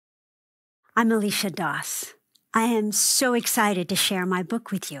I'm Alicia Doss. I am so excited to share my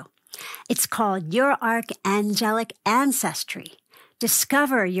book with you. It's called Your Archangelic Ancestry.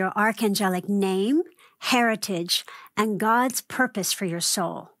 Discover your archangelic name, heritage, and God's purpose for your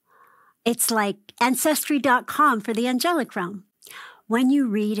soul. It's like Ancestry.com for the angelic realm. When you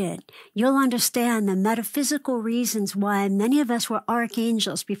read it, you'll understand the metaphysical reasons why many of us were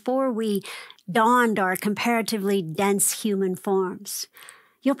archangels before we donned our comparatively dense human forms.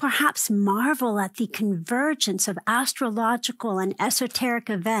 You'll perhaps marvel at the convergence of astrological and esoteric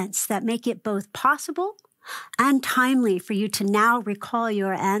events that make it both possible and timely for you to now recall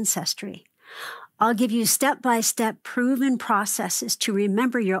your ancestry. I'll give you step-by-step proven processes to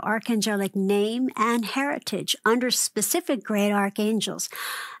remember your archangelic name and heritage under specific great archangels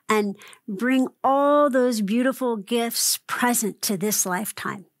and bring all those beautiful gifts present to this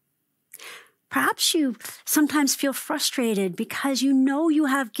lifetime. Perhaps you sometimes feel frustrated because you know you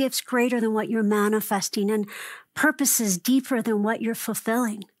have gifts greater than what you're manifesting and purposes deeper than what you're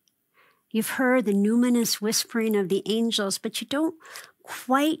fulfilling. You've heard the numinous whispering of the angels, but you don't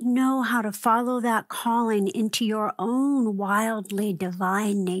quite know how to follow that calling into your own wildly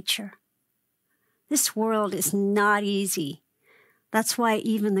divine nature. This world is not easy. That's why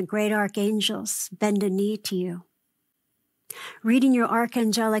even the great archangels bend a knee to you. Reading your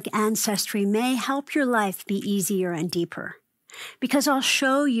archangelic ancestry may help your life be easier and deeper, because I'll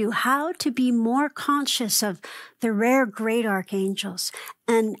show you how to be more conscious of the rare great archangels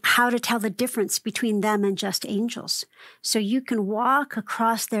and how to tell the difference between them and just angels, so you can walk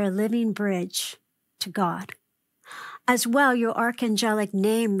across their living bridge to God. As well, your archangelic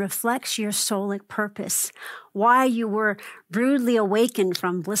name reflects your soulic purpose, why you were rudely awakened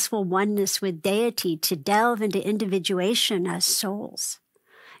from blissful oneness with deity to delve into individuation as souls.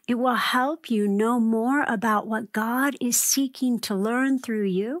 It will help you know more about what God is seeking to learn through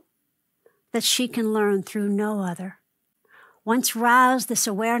you that she can learn through no other. Once roused, this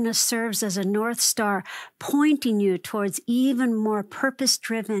awareness serves as a North Star, pointing you towards even more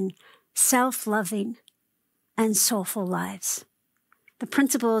purpose-driven, self-loving, and soulful lives. The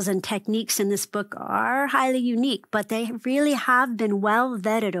principles and techniques in this book are highly unique, but they really have been well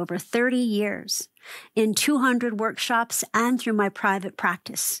vetted over 30 years in 200 workshops and through my private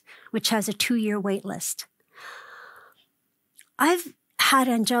practice, which has a 2-year wait list. I've had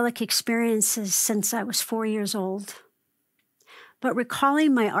angelic experiences since I was 4 years old, but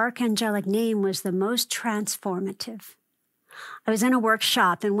recalling my archangelic name was the most transformative. I was in a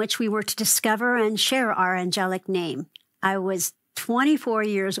workshop in which we were to discover and share our angelic name. I was 24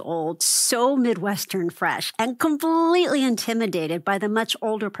 years old, so Midwestern fresh, and completely intimidated by the much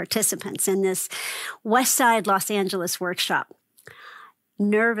older participants in this West Side Los Angeles workshop.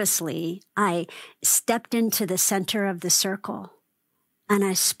 Nervously, I stepped into the center of the circle, and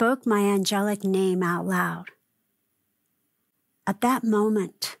I spoke my angelic name out loud. At that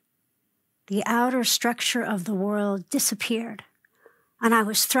moment, the outer structure of the world disappeared, and I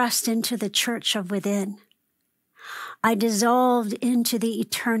was thrust into the church of within. I dissolved into the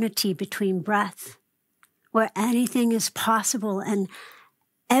eternity between breath, where anything is possible and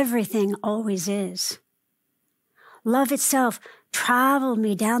everything always is. Love itself traveled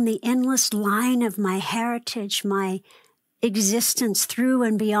me down the endless line of my heritage, my existence through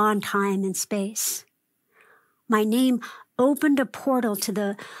and beyond time and space. My name opened a portal to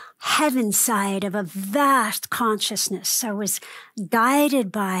the heaven side of a vast consciousness I was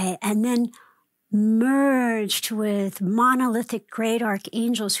guided by and then merged with monolithic great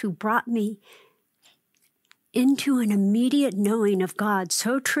archangels who brought me into an immediate knowing of God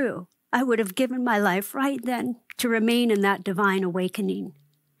so true, I would have given my life right then to remain in that divine awakening.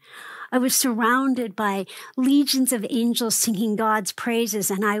 I was surrounded by legions of angels singing God's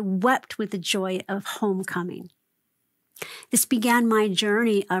praises, and I wept with the joy of homecoming. This began my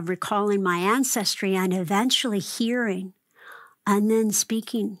journey of recalling my ancestry and eventually hearing and then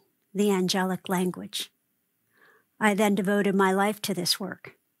speaking the angelic language. I then devoted my life to this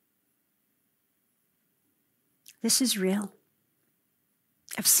work. This is real.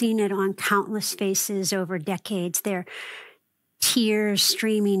 I've seen it on countless faces over decades, their tears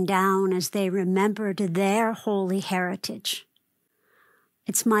streaming down as they remembered their holy heritage.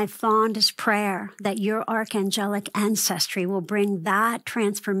 It's my fondest prayer that your archangelic ancestry will bring that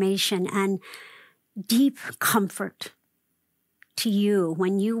transformation and deep comfort to you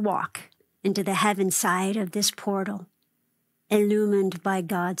when you walk into the heaven side of this portal, illumined by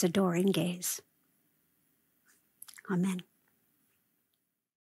God's adoring gaze. Amen.